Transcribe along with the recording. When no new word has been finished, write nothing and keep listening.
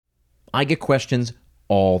I get questions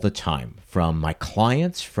all the time from my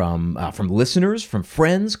clients, from listeners, from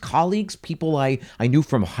friends, colleagues, people I knew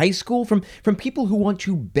from high school, from people who want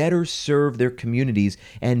to better serve their communities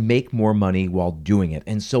and make more money while doing it.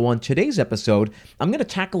 And so on today's episode, I'm going to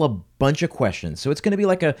tackle a bunch of questions. So it's going to be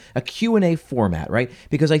like a Q&A format, right?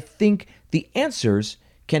 Because I think the answers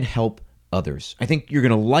can help others. I think you're going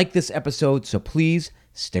to like this episode, so please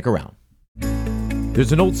stick around.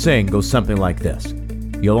 There's an old saying goes something like this.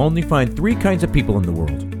 You'll only find three kinds of people in the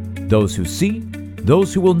world: those who see,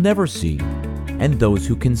 those who will never see, and those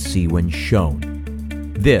who can see when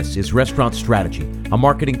shown. This is Restaurant Strategy, a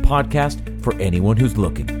marketing podcast for anyone who's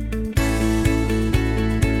looking.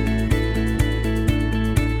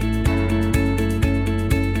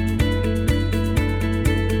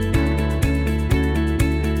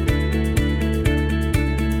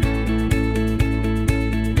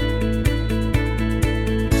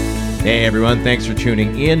 Hey everyone, thanks for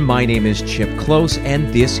tuning in. My name is Chip Close,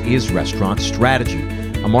 and this is Restaurant Strategy,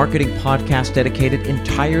 a marketing podcast dedicated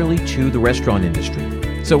entirely to the restaurant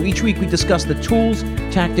industry. So each week we discuss the tools,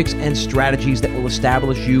 tactics, and strategies that will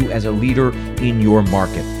establish you as a leader in your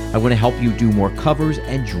market. I want to help you do more covers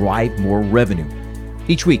and drive more revenue.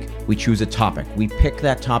 Each week, we choose a topic. We pick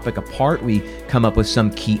that topic apart. We come up with some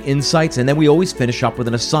key insights, and then we always finish up with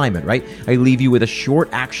an assignment, right? I leave you with a short,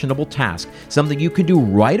 actionable task, something you can do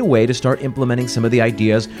right away to start implementing some of the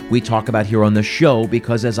ideas we talk about here on the show,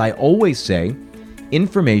 because as I always say,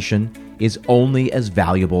 information is only as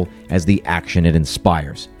valuable as the action it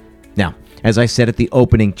inspires. Now, as I said at the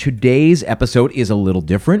opening, today's episode is a little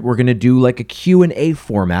different. We're going to do like a Q&A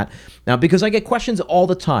format. Now, because I get questions all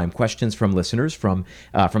the time, questions from listeners, from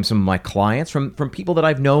some of my clients, from people that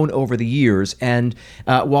I've known over the years. And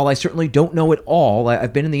while I certainly don't know it all,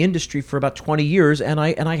 I've been in the industry for about 20 years, and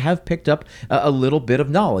I have picked up a little bit of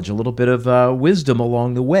knowledge, a little bit of wisdom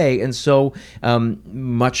along the way. And so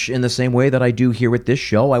much in the same way that I do here with this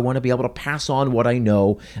show, I want to be able to pass on what I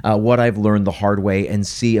know, what I've learned the hard way, and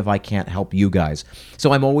see if I can't help you guys.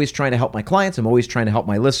 So I'm always trying to help my clients. I'm always trying to help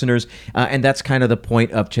my listeners. And that's kind of the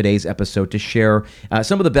point of today's episode, to share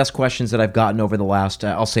some of the best questions that I've gotten over the last,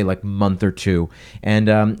 I'll say like month or two,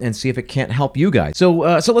 and see if it can't help you guys. So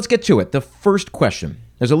let's get to it. The first question.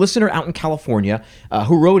 There's a listener out in California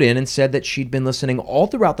who wrote in and said that she'd been listening all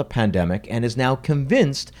throughout the pandemic and is now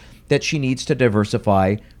convinced that she needs to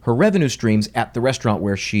diversify her revenue streams at the restaurant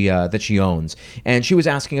where that she owns. And she was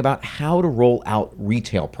asking about how to roll out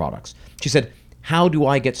retail products. She said, "How do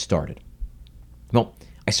I get started?" Well,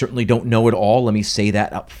 I certainly don't know it all. Let me say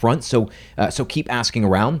that up front. So keep asking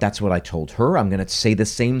around. That's what I told her. I'm going to say the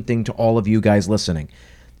same thing to all of you guys listening.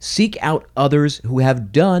 Seek out others who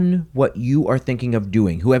have done what you are thinking of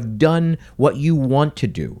doing, who have done what you want to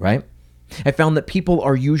do, right? I found that people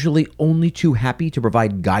are usually only too happy to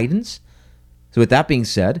provide guidance. So with that being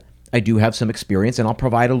said, I do have some experience, and I'll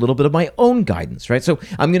provide a little bit of my own guidance, right? So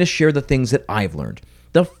I'm going to share the things that I've learned.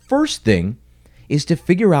 The first thing is to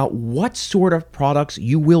figure out what sort of products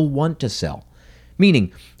you will want to sell.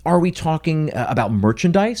 Meaning, are we talking about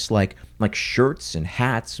merchandise like shirts and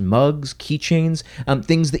hats, mugs, keychains,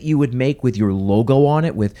 things that you would make with your logo on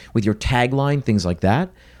it, with your tagline, things like that?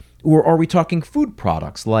 Or are we talking food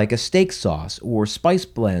products like a steak sauce or spice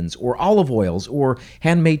blends or olive oils or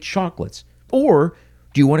handmade chocolates? Or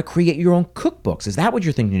do you want to create your own cookbooks? Is that what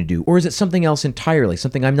you're thinking to do? Or is it something else entirely,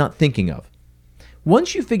 something I'm not thinking of?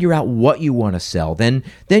 Once you figure out what you want to sell, then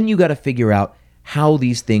you got to figure out how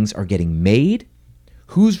these things are getting made,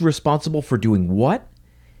 who's responsible for doing what,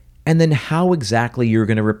 and then how exactly you're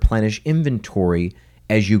going to replenish inventory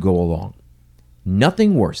as you go along.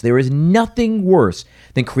 Nothing worse. There is nothing worse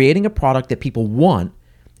than creating a product that people want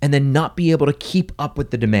and then not be able to keep up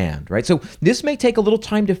with the demand, right? So this may take a little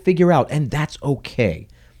time to figure out, and that's okay.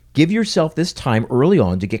 Give yourself this time early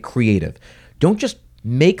on to get creative. Don't just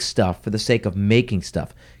make stuff for the sake of making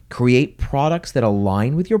stuff. Create products that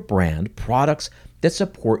align with your brand, products that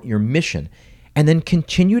support your mission, and then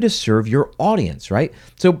continue to serve your audience, right?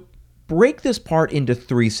 So break this part into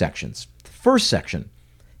 3 sections. First section,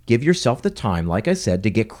 give yourself the time, like I said, to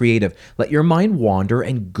get creative. Let your mind wander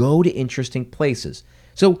and go to interesting places.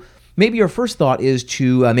 So maybe your first thought is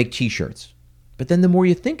to make t-shirts. But then the more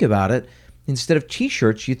you think about it, instead of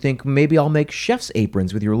t-shirts, you think maybe I'll make chef's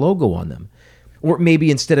aprons with your logo on them. Or maybe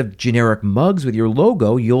instead of generic mugs with your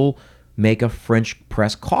logo, you'll make a French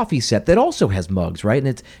press coffee set that also has mugs, right? And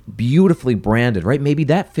it's beautifully branded, right? Maybe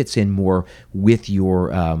that fits in more with your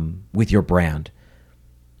brand.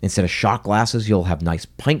 Instead of shot glasses, you'll have nice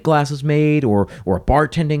pint glasses made, or a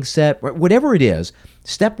bartending set, whatever it is.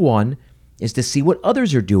 Step 1 is to see what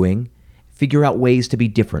others are doing, Figure out ways to be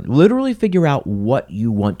different. Literally figure out what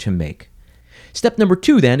you want to make. Step number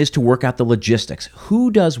 2 then is to work out the logistics. Who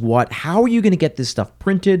does what? How are you going to get this stuff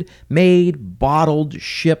printed, made, bottled,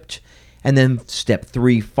 shipped? And then step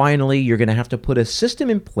 3, finally, you're going to have to put a system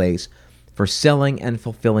in place for selling and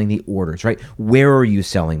fulfilling the orders, right? Where are you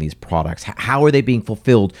selling these products? How are they being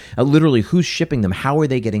fulfilled? Literally, who's shipping them? How are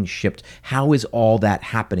they getting shipped? How is all that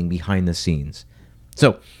happening behind the scenes?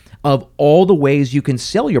 So, of all the ways you can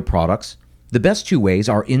sell your products, the best 2 ways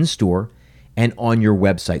are in-store and on your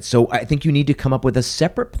website. So I think you need to come up with a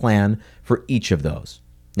separate plan for each of those.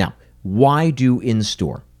 Now, why do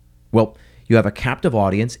in-store? Well, you have a captive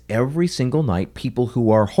audience every single night, people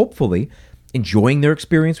who are hopefully enjoying their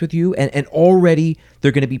experience with you, and already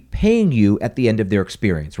they're going to be paying you at the end of their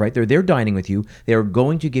experience, right? They're there dining with you. They're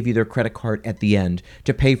going to give you their credit card at the end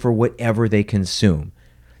to pay for whatever they consume.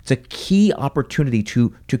 It's a key opportunity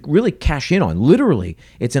to really cash in on. Literally,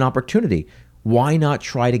 it's an opportunity. Why not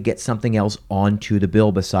try to get something else onto the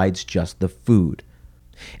bill besides just the food?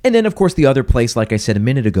 And then, of course, the other place, like I said a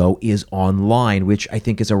minute ago, is online, which I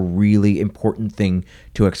think is a really important thing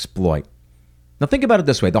to exploit. Now, think about it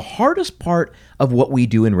this way. The hardest part of what we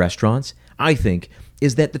do in restaurants, I think,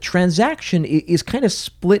 is that the transaction is kind of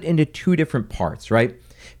split into 2 different parts, right?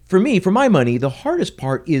 For me, for my money, the hardest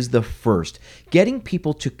part is the first, getting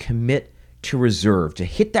people to commit to reserve, to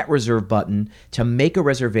hit that reserve button, to make a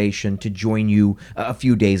reservation, to join you a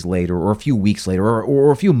few days later or a few weeks later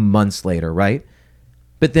or a few months later, right?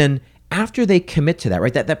 But then after they commit to that,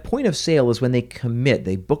 right, that point of sale is when they commit,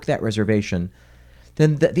 they book that reservation,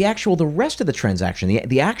 then the rest of the transaction,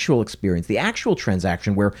 the actual experience, the actual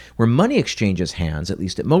transaction where money exchanges hands, at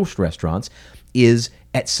least at most restaurants, is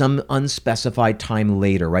at some unspecified time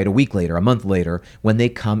later, right? A week later, a month later, when they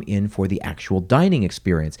come in for the actual dining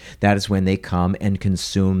experience. That is when they come and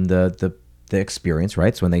consume the experience,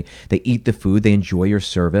 right? So when they eat the food, they enjoy your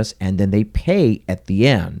service, and then they pay at the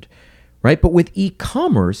end, right? But with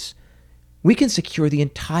e-commerce, we can secure the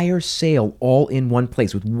entire sale all in one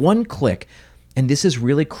place with one click. And this is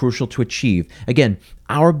really crucial to achieve. Again,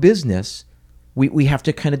 our business, we have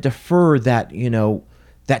to kind of defer that,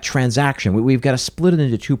 that transaction. We've got to split it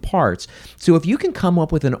into 2 parts. So if you can come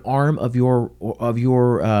up with an arm of your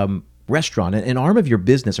restaurant, an arm of your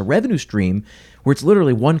business, a revenue stream where it's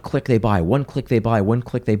literally one click they buy, one click they buy, one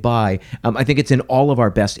click they buy, I think it's in all of our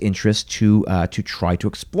best interest to try to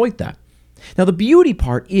exploit that. Now, the beauty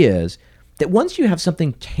part is that once you have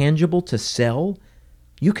something tangible to sell,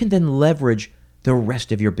 you can then leverage the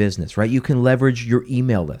rest of your business, right? You can leverage your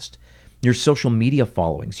email list, your social media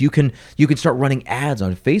followings. You can start running ads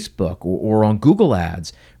on Facebook or on Google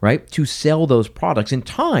Ads, right? To sell those products. In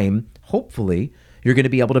time, hopefully, you're going to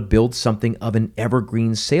be able to build something of an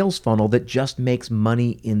evergreen sales funnel that just makes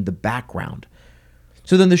money in the background.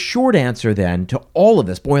 So then the short answer then to all of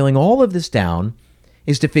this, boiling all of this down,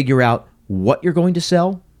 is to figure out what you're going to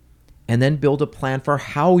sell and then build a plan for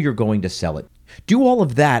how you're going to sell it. Do all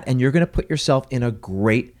of that, and you're going to put yourself in a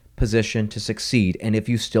great position to succeed. And if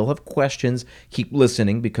you still have questions, keep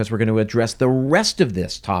listening, because we're going to address the rest of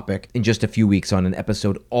this topic in just a few weeks on an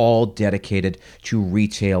episode all dedicated to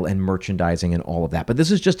retail and merchandising and all of that. But this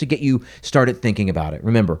is just to get you started thinking about it.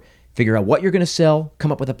 Remember, figure out what you're going to sell,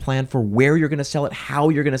 come up with a plan for where you're going to sell it, how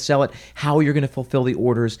you're going to sell it, how you're going to fulfill the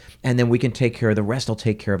orders, and then we can take care of the rest. Will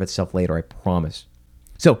take care of itself later, I promise.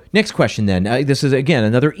 So next question then, this is again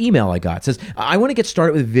another email I got. It says, I want to get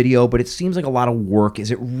started with video, but it seems like a lot of work.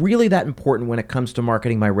 Is it really that important when it comes to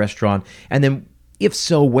marketing my restaurant? And then if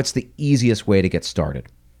so, what's the easiest way to get started?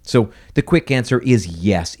 So the quick answer is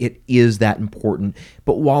yes, it is that important.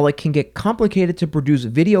 But while it can get complicated to produce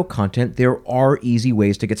video content, there are easy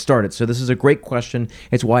ways to get started. So this is a great question.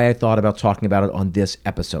 It's why I thought about talking about it on this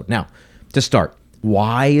episode. Now, to start,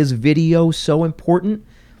 why is video so important?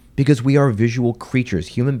 Because we are visual creatures,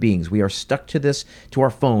 human beings. We are stuck to our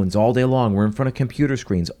phones all day long. We're in front of computer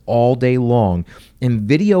screens all day long. And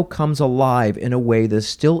video comes alive in a way the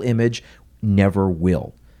still image never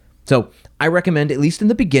will. So I recommend, at least in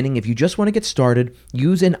the beginning, if you just want to get started,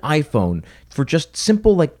 use an iPhone for just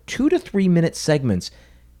simple 2 to 3 minute segments.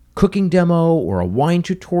 Cooking demo or a wine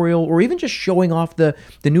tutorial, or even just showing off the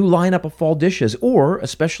new lineup of fall dishes, or,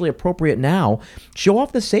 especially appropriate now, show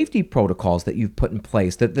off the safety protocols that you've put in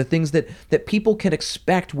place, the things that people can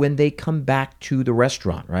expect when they come back to the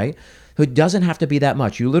restaurant, right? So it doesn't have to be that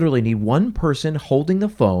much. You literally need one person holding the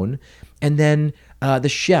phone, and then the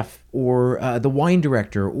chef or the wine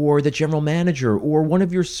director or the general manager or one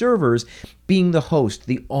of your servers being the host,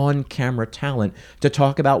 the on-camera talent, to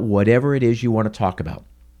talk about whatever it is you want to talk about.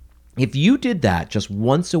 If you did that just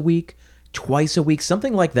once a week, twice a week,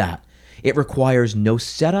 something like that, it requires no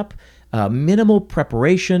setup, minimal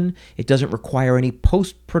preparation. It doesn't require any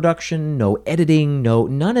post-production, no editing,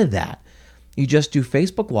 none of that. You just do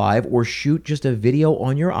Facebook Live or shoot just a video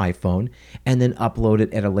on your iPhone and then upload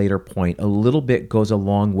it at a later point. A little bit goes a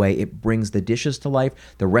long way. It brings the dishes to life,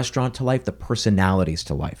 the restaurant to life, the personalities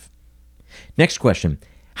to life. Next question.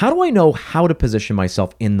 How do I know how to position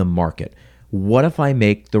myself in the market? What if I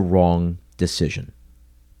make the wrong decision?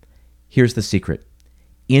 Here's the secret.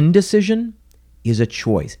 Indecision is a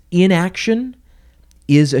choice. Inaction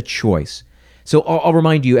is a choice. So I'll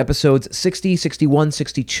remind you, episodes 60, 61,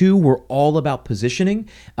 62 were all about positioning.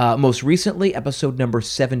 Most recently, episode number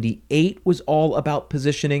 78 was all about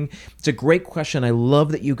positioning. It's a great question. I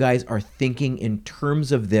love that you guys are thinking in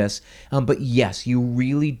terms of this. But yes, you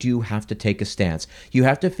really do have to take a stance. You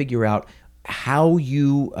have to figure out how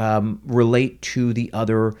you relate to the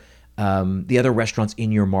other restaurants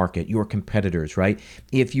in your market, your competitors, right?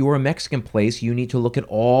 If you're a Mexican place, you need to look at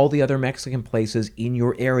all the other Mexican places in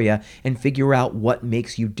your area and figure out what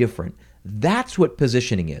makes you different. That's what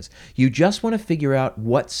positioning is. You just want to figure out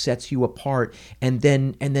what sets you apart and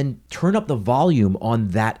then turn up the volume on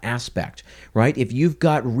that aspect, right? If you've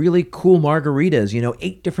got really cool margaritas,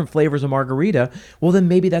 8 different flavors of margarita, well, then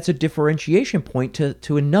maybe that's a differentiation point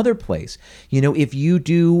to another place. If you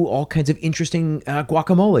do all kinds of interesting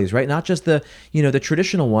guacamoles, right? Not just the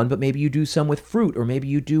traditional one, but maybe you do some with fruit, or maybe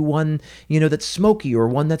you do one, that's smoky, or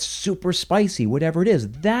one that's super spicy, whatever it is.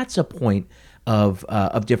 That's a point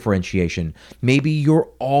of differentiation. Maybe you're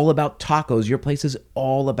all about tacos. Your place is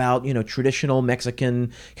all about, traditional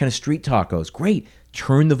Mexican kind of street tacos. Great.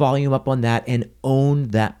 Turn the volume up on that and own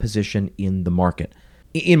that position in the market.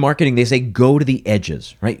 In marketing, they say go to the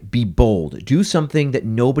edges, right? Be bold. Do something that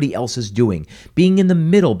nobody else is doing. Being in the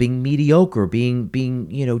middle, being mediocre, being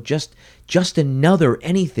just another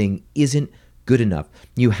anything isn't good enough.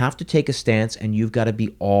 You have to take a stance, and you've got to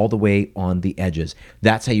be all the way on the edges.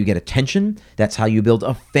 That's how you get attention. That's how you build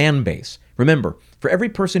a fan base. Remember, for every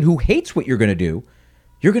person who hates what you're going to do,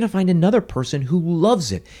 you're going to find another person who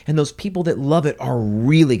loves it. And those people that love it are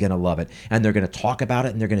really going to love it. And they're going to talk about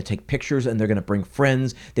it, and they're going to take pictures, and they're going to bring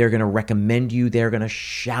friends. They're going to recommend you. They're going to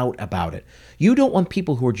shout about it. You don't want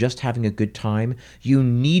people who are just having a good time. You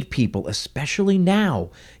need people, especially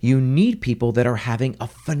now, you need people that are having a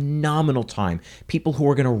phenomenal time. People who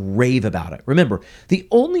are going to rave about it. Remember, the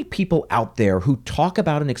only people out there who talk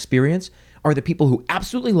about an experience are the people who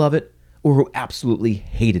absolutely love it or who absolutely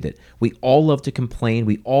hated it. We all love to complain.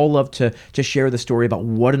 We all love to share the story about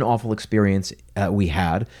what an awful experience we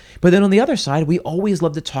had. But then on the other side, we always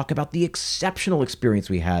love to talk about the exceptional experience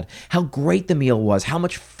we had, how great the meal was, how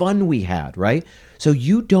much fun we had, right? So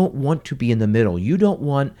you don't want to be in the middle. You don't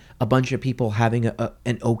want a bunch of people having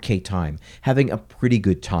an okay time, having a pretty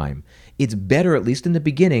good time. It's better, at least in the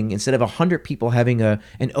beginning, instead of 100 people having an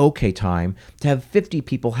okay time, to have 50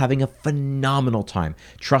 people having a phenomenal time.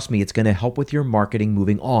 Trust me, it's going to help with your marketing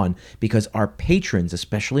moving on, because our patrons,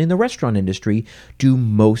 especially in the restaurant industry, do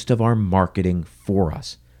most of our marketing for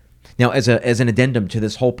us. Now, as an addendum to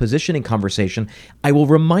this whole positioning conversation, I will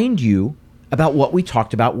remind you about what we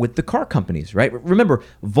talked about with the car companies, right? Remember,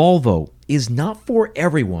 Volvo is not for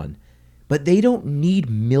everyone, but they don't need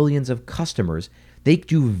millions of customers. They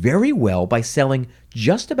do very well by selling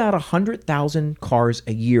just about 100,000 cars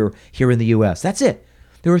a year here in the U.S. That's it.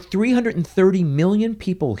 There are 330 million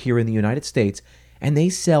people here in the United States, and they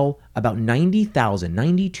sell about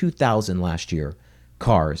 92,000 last year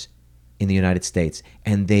cars in the United States,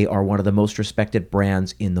 and they are one of the most respected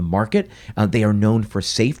brands in the market. They are known for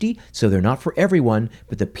safety, so they're not for everyone,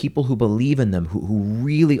 but the people who believe in them, who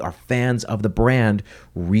really are fans of the brand,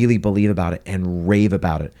 really believe about it and rave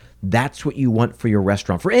about it. That's what you want for your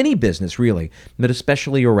restaurant, for any business really, but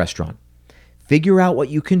especially your restaurant. Figure out what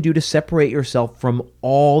you can do to separate yourself from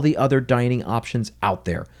all the other dining options out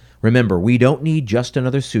there. Remember, we don't need just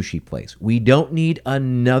another sushi place. We don't need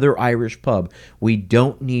another Irish pub. We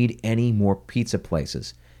don't need any more pizza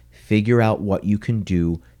places. Figure out what you can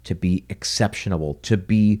do to be exceptional, to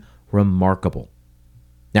be remarkable.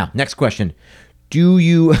 Now, next question.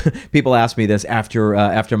 People asked me this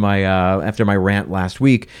after my rant last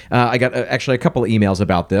week. I got actually a couple of emails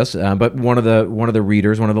about this, but one of the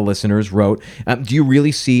readers, one of the listeners wrote, do you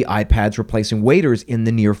really see iPads replacing waiters in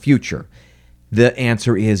the near future? The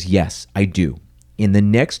answer is yes, I do. In the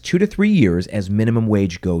next 2 to 3 years, as minimum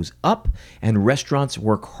wage goes up and restaurants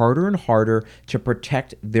work harder and harder to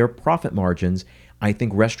protect their profit margins, I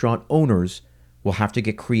think restaurant owners will have to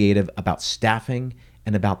get creative about staffing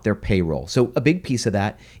and about their payroll. So a big piece of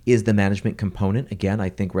that is the management component. Again, I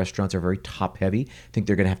think restaurants are very top heavy. I think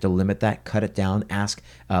they're going to have to limit that, cut it down, ask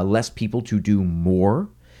less people to do more.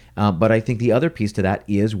 But I think the other piece to that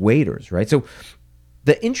is waiters, right? So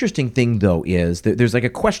the interesting thing, though, is that there's like a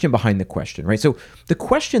question behind the question, right? So the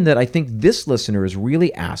question that I think this listener is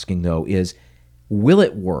really asking, though, is will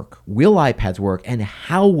it work? Will iPads work? And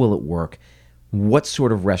how will it work? What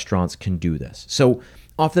sort of restaurants can do this? So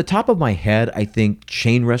off the top of my head, I think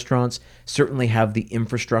chain restaurants certainly have the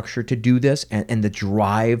infrastructure to do this and the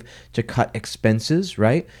drive to cut expenses,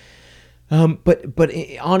 right? But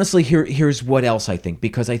honestly, here's what else I think,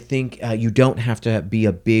 because I think you don't have to be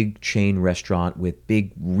a big chain restaurant with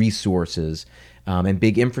big resources and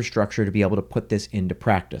big infrastructure to be able to put this into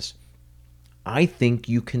practice. I think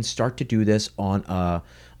you can start to do this on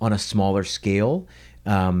a smaller scale.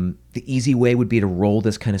 The easy way would be to roll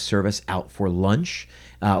this kind of service out for lunch.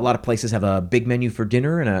 A lot of places have a big menu for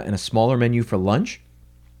dinner and a smaller menu for lunch.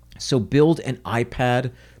 So build an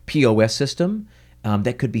iPad POS system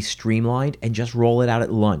that could be streamlined and just roll it out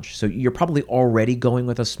at lunch. So you're probably already going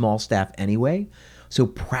with a small staff anyway. So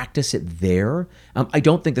practice it there. I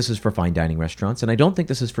don't think this is for fine dining restaurants, and I don't think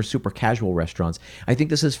this is for super casual restaurants. I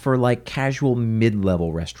think this is for like casual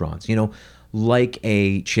mid-level restaurants, like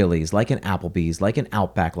a Chili's, like an Applebee's, like an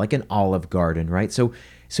Outback, like an Olive Garden, right? So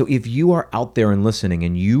if you are out there and listening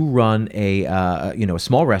and you run a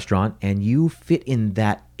small restaurant and you fit in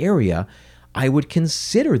that area, I would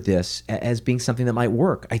consider this as being something that might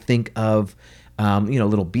work. I think of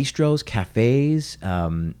little bistros, cafes,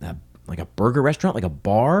 like a burger restaurant, like a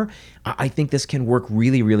bar. I think this can work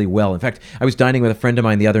really, really well. In fact, I was dining with a friend of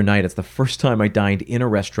mine the other night. It's the first time I dined in a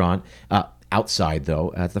restaurant, outside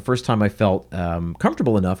though. It's the first time I felt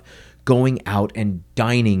comfortable enough going out and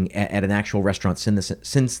dining at an actual restaurant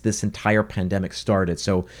since this entire pandemic started.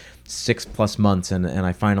 So 6+ months, and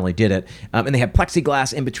I finally did it. And they had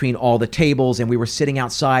plexiglass in between all the tables, and we were sitting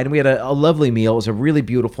outside, and we had a lovely meal. It was a really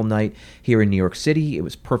beautiful night here in New York City. It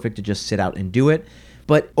was perfect to just sit out and do it.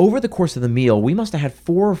 But over the course of the meal, we must have had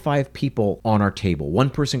 4 or 5 people on our table. One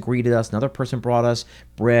person greeted us, another person brought us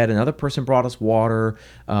bread, another person brought us water.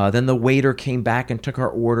 Then the waiter came back and took our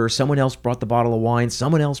order. Someone else brought the bottle of wine.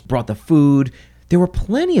 Someone else brought the food. There were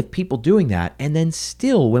plenty of people doing that. And then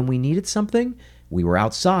still, when we needed something, we were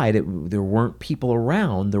outside. There weren't people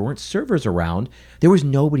around. There weren't servers around. There was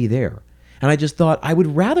nobody there. And I just thought I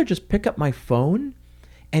would rather just pick up my phone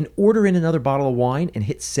and order in another bottle of wine and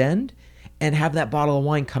hit send and have that bottle of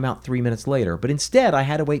wine come out 3 minutes later. But instead, I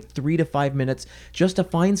had to wait 3 to 5 minutes just to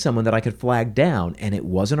find someone that I could flag down. And it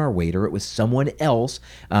wasn't our waiter. It was someone else.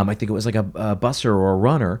 I think it was like a busser or a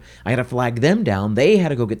runner. I had to flag them down. They had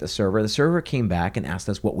to go get the server. The server came back and asked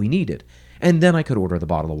us what we needed. And then I could order the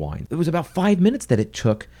bottle of wine. It was about 5 minutes that it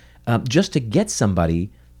took just to get somebody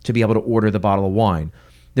to be able to order the bottle of wine.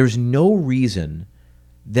 There's no reason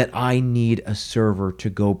that I need a server to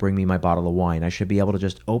go bring me my bottle of wine. I should be able to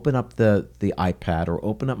just open up the iPad or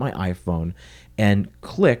open up my iPhone and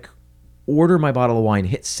click, order my bottle of wine,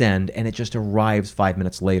 hit send, and it just arrives 5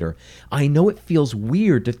 minutes later. I know it feels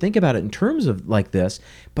weird to think about it in terms of like this,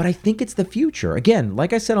 but I think it's the future. Again,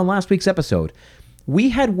 like I said on last week's episode, we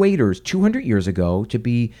had waiters 200 years ago to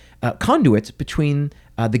be conduits between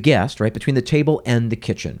the guest, right, between the table and the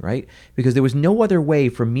kitchen, right? Because there was no other way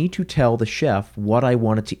for me to tell the chef what I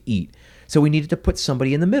wanted to eat. So we needed to put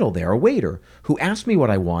somebody in the middle there, a waiter, who asks me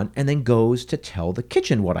what I want and then goes to tell the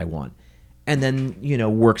kitchen what I want. And then,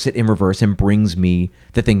 works it in reverse and brings me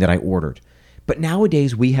the thing that I ordered. But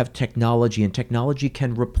nowadays we have technology, and technology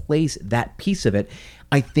can replace that piece of it.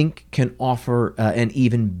 I think can offer an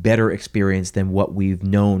even better experience than what we've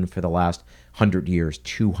known for the last 100 years,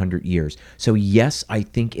 200 years. So yes, I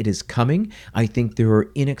think it is coming. I think there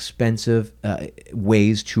are inexpensive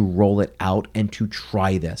ways to roll it out and to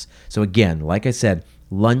try this. So again, like I said,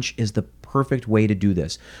 lunch is the perfect way to do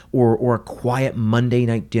this, or a quiet Monday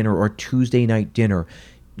night dinner or Tuesday night dinner.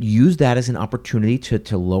 Use that as an opportunity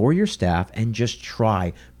to lower your staff and just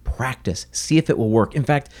try, practice, see if it will work. In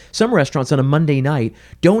fact, some restaurants on a Monday night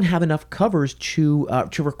don't have enough covers to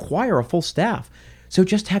require a full staff. So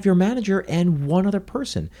just have your manager and one other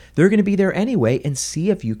person. They're going to be there anyway, and see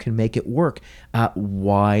if you can make it work.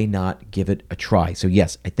 Why not give it a try? So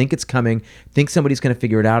yes, I think it's coming. I think somebody's going to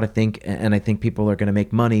figure it out. I think people are going to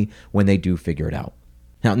make money when they do figure it out.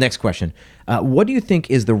 Now, next question. What do you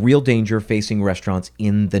think is the real danger facing restaurants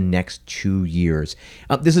in the next 2 years?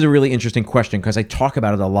 This is a really interesting question because I talk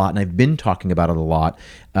about it a lot, and I've been talking about it a lot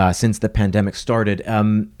since the pandemic started.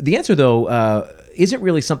 The answer, though, isn't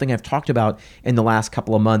really something I've talked about in the last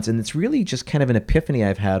couple of months, and it's really just kind of an epiphany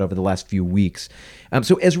I've had over the last few weeks.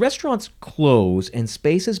 So as restaurants close and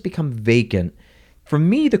spaces become vacant, for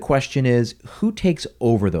me, the question is, who takes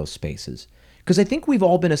over those spaces? Because I think we've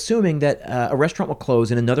all been assuming that a restaurant will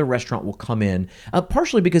close and another restaurant will come in,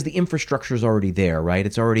 partially because the infrastructure is already there, right?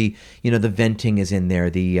 It's already, the venting is in there,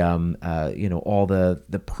 all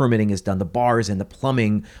the permitting is done, the bars and the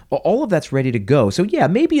plumbing, all of that's ready to go. So yeah,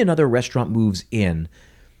 maybe another restaurant moves in,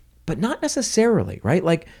 but not necessarily, right?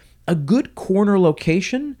 Like a good corner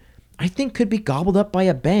location, I think, could be gobbled up by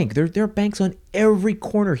a bank. There are banks on every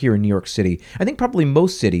corner here in New York City. I think probably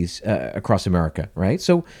most cities across America, right?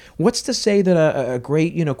 So what's to say that a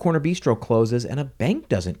great, corner bistro closes and a bank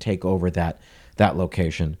doesn't take over that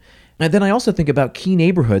location? And then I also think about key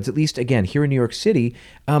neighborhoods, at least, again, here in New York City,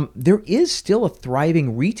 there is still a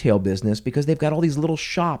thriving retail business because they've got all these little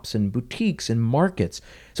shops and boutiques and markets.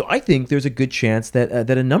 So I think there's a good chance that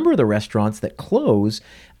a number of the restaurants that close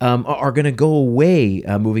are going to go away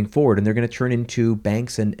moving forward, and they're going to turn into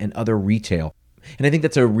banks and other retail. And I think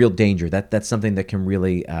that's a real danger. That's something that can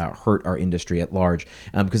really hurt our industry at large,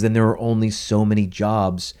 because then there are only so many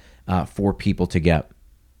jobs for people to get.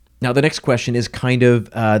 Now, the next question is kind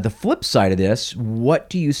of the flip side of this.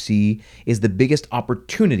 What do you see is the biggest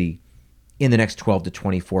opportunity in the next 12 to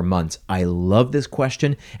 24 months? I love this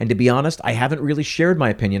question. And to be honest, I haven't really shared my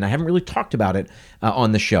opinion. I haven't really talked about it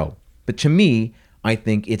on the show. But to me, I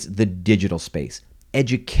think it's the digital space,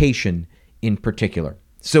 education in particular.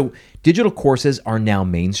 So digital courses are now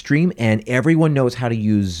mainstream, and everyone knows how to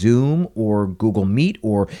use Zoom or Google Meet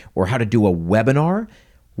or how to do a webinar.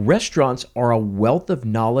 Restaurants are a wealth of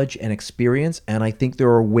knowledge and experience, and I think there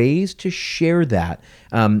are ways to share that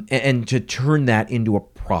and to turn that into a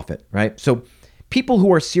profit, right? So people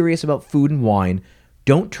who are serious about food and wine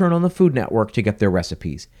don't turn on the Food Network to get their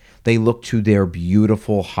recipes. They look to their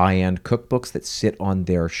beautiful high-end cookbooks that sit on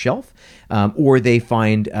their shelf, or they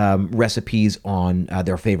find recipes on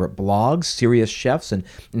their favorite blogs, serious chefs and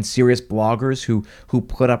serious bloggers who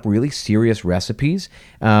put up really serious recipes.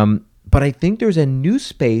 But I think there's a new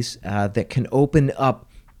space that can open up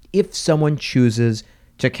if someone chooses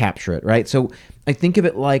to capture it, right? So I think of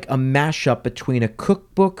it like a mashup between a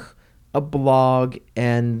cookbook, a blog,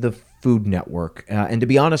 and the Food Network. And to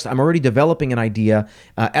be honest, I'm already developing an idea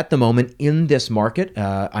at the moment in this market.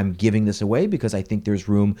 I'm giving this away because I think there's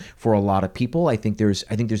room for a lot of people. I think there's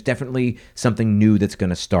definitely something new that's going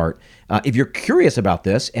to start. If you're curious about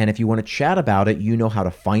this and if you want to chat about it, you know how to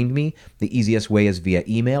find me. The easiest way is via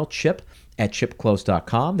email,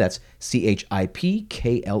 chip@chipclose.com. That's CHIPKLOSE.com.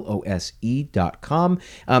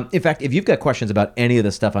 In fact, if you've got questions about any of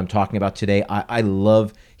the stuff I'm talking about today, I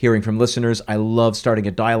love hearing from listeners. I love starting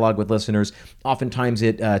a dialogue with listeners. Oftentimes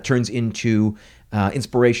it turns into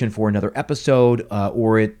inspiration for another episode,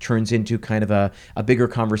 or it turns into kind of a bigger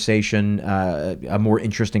conversation, a more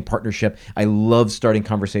interesting partnership. I love starting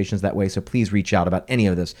conversations that way, so please reach out about any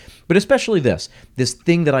of this. But especially this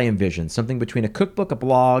thing that I envision, something between a cookbook, a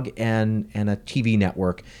blog, and a TV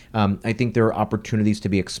network. I think there are opportunities to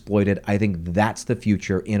be exploited. I think that's the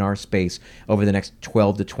future in our space over the next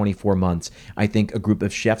 12 to 24 months. I think a group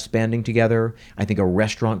of chefs banding together. I think a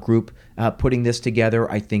restaurant group putting this together.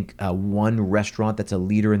 I think one restaurant that's a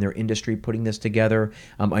leader in their industry putting this together.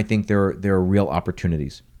 I think there are real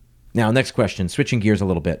opportunities. Now, next question, switching gears a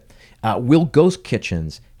little bit. Will ghost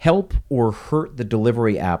kitchens help or hurt the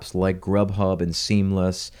delivery apps like Grubhub and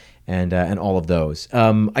Seamless and all of those?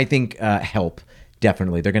 I think help.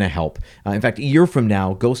 Definitely, they're going to help. In fact, a year from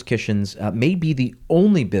now, ghost kitchens may be the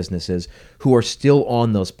only businesses who are still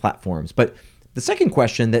on those platforms. But the second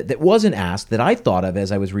question that wasn't asked, that I thought of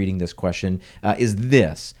as I was reading this question, is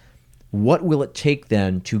this. What will it take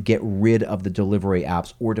then to get rid of the delivery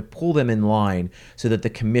apps or to pull them in line so that the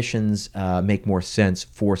commissions make more sense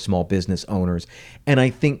for small business owners? And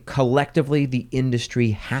I think collectively the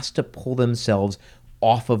industry has to pull themselves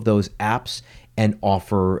off of those apps and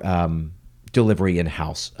offer delivery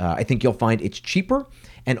in-house. I think you'll find it's cheaper,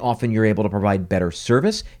 and often you're able to provide better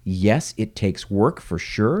service. Yes, it takes work for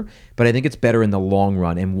sure, but I think it's better in the long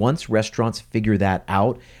run. And once restaurants figure that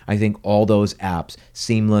out, I think all those apps,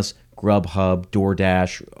 Seamless, Grubhub,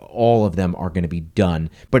 DoorDash, all of them are going to be done.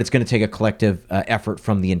 But it's going to take a collective effort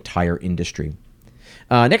from the entire industry.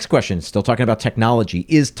 Next question, still talking about technology.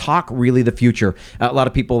 Is Tock really the future? A lot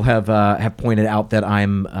of people have pointed out that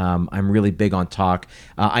I'm really big on Tock.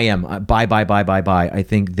 I am. Buy. I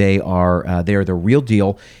think they are the real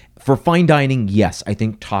deal. For fine dining, yes, I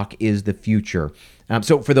think Tock is the future.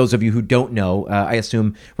 So for those of you who don't know, I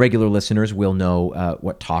assume regular listeners will know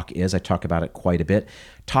what Tock is. I talk about it quite a bit.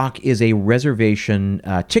 Tock is a reservation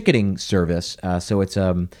ticketing service. So it's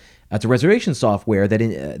a reservation software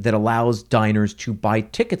that allows diners to buy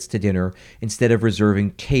tickets to dinner instead of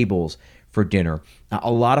reserving tables for dinner. A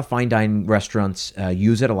lot of fine dining restaurants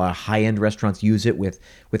use it. A lot of high-end restaurants use it with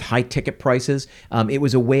high ticket prices. It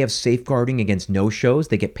was a way of safeguarding against no-shows.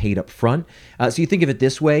 They get paid up front. So you think of it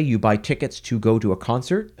this way. You buy tickets to go to a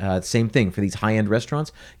concert. Same thing for these high-end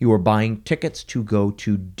restaurants. You are buying tickets to go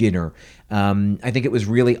to dinner. I think it was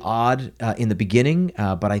really odd in the beginning,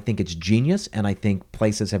 but I think it's genius, and I think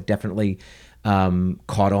places have definitely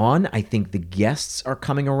caught on. I think the guests are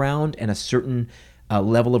coming around, and a certain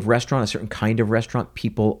level of restaurant, a certain kind of restaurant,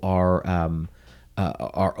 people are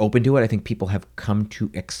open to it. I think people have come to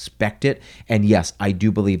expect it, and yes, I do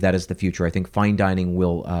believe that is the future. I think fine dining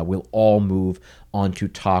will all move onto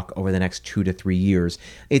Tock over the next 2 to 3 years.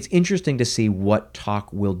 It's interesting to see what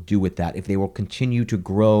Tock will do with that. If they will continue to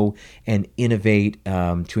grow and innovate,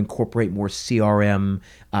 to incorporate more CRM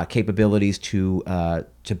capabilities to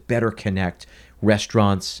better connect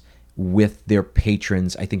restaurants with their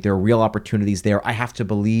patrons. I think there are real opportunities there. I have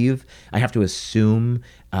to assume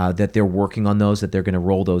that they're working on those, that they're going to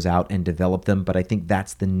roll those out and develop them. But I think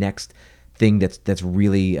that's the next thing that's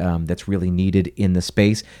really needed in the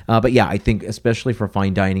space. But yeah, I think especially for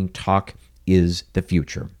fine dining, Tock is the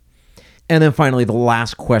future. And then finally, the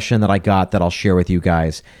last question that I got that I'll share with you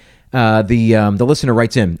guys. The listener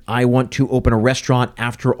writes in, I want to open a restaurant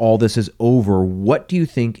after all this is over. What do you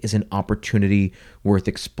think is an opportunity worth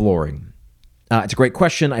exploring? It's a great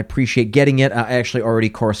question. I appreciate getting it. I actually already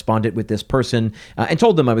corresponded with this person and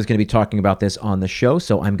told them I was going to be talking about this on the show,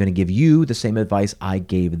 so I'm going to give you the same advice I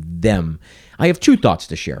gave them. I have 2 thoughts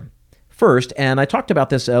to share. First, and I talked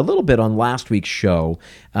about this a little bit on last week's show,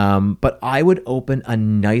 but I would open a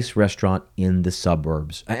nice restaurant in the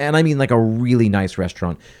suburbs. And I mean like a really nice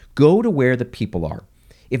restaurant. Go to where the people are.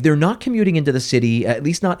 If they're not commuting into the city, at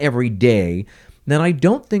least not every day, then I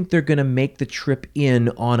don't think they're going to make the trip in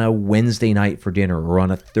on a Wednesday night for dinner or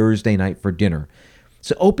on a Thursday night for dinner.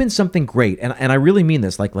 So open something great, and I really mean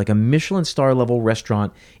this, like a Michelin star level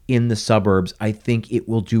restaurant in the suburbs. I think it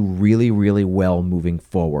will do really, really well moving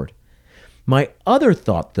forward. My other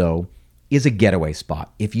thought, though, is a getaway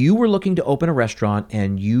spot. If you were looking to open a restaurant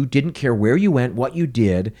and you didn't care where you went, what you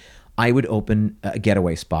did, I would open a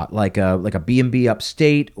getaway spot, like a B&B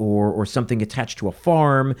upstate or something attached to a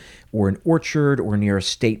farm or an orchard or near a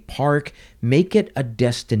state park. Make it a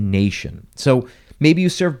destination. So maybe you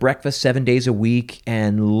serve breakfast 7 days a week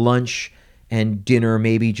and lunch and dinner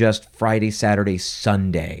maybe just Friday, Saturday,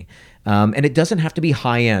 Sunday. And it doesn't have to be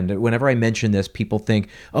high-end. Whenever I mention this, people think,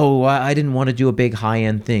 oh, I didn't want to do a big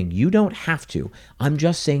high-end thing. You don't have to. I'm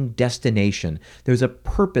just saying destination. There's a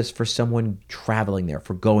purpose for someone traveling there,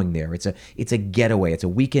 for going there. It's a getaway. It's a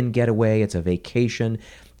weekend getaway. It's a vacation.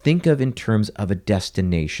 Think of in terms of a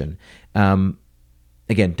destination.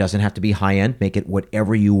 Again, doesn't have to be high-end. Make it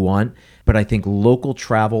whatever you want. But I think local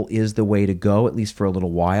travel is the way to go, at least for a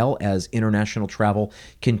little while, as international travel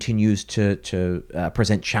continues to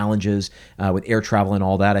present challenges with air travel and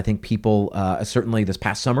all that. I think people, certainly this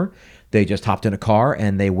past summer, they just hopped in a car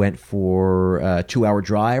and they went for a 2-hour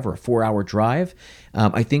drive or a 4-hour drive.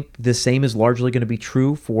 I think the same is largely going to be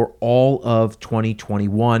true for all of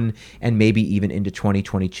 2021 and maybe even into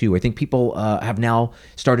 2022. I think people have now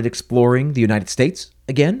started exploring the United States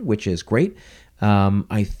again, which is great.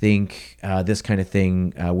 I think this kind of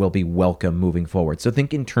thing will be welcome moving forward. So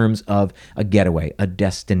think in terms of a getaway, a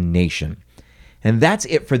destination. And that's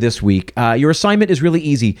it for this week. Your assignment is really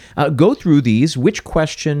easy. Go through these. Which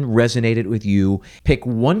question resonated with you? Pick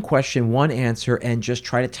one question, one answer, and just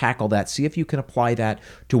try to tackle that. See if you can apply that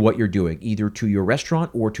to what you're doing, either to your restaurant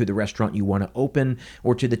or to the restaurant you want to open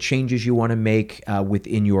or to the changes you want to make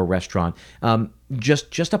within your restaurant.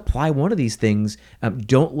 Just apply one of these things.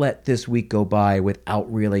 Don't let this week go by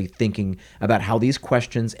without really thinking about how these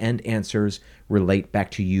questions and answers relate back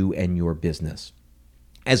to you and your business.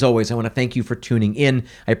 As always, I want to thank you for tuning in.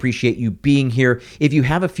 I appreciate you being here. If you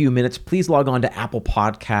have a few minutes, please log on to Apple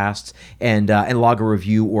Podcasts and log a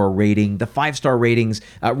review or a rating. The 5-star ratings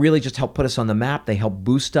really just help put us on the map. They help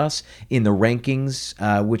boost us in the rankings,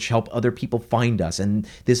 which help other people find us. And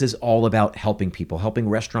this is all about helping people, helping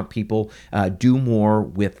restaurant people do more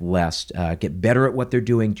with less, get better at what they're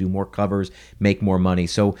doing, do more covers, make more money.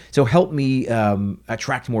 So help me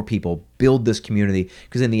attract more people, build this community,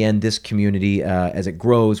 because in the end, this community, as it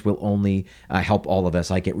grows, will only help all of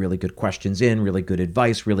us. I get really good questions in, really good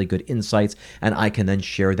advice, really good insights, and I can then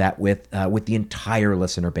share that with the entire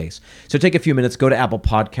listener base. So take a few minutes, go to Apple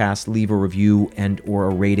Podcasts, leave a review and or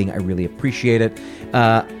a rating. I really appreciate it.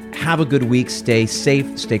 Have a good week. Stay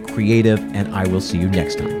safe, stay creative, and I will see you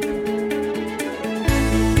next time.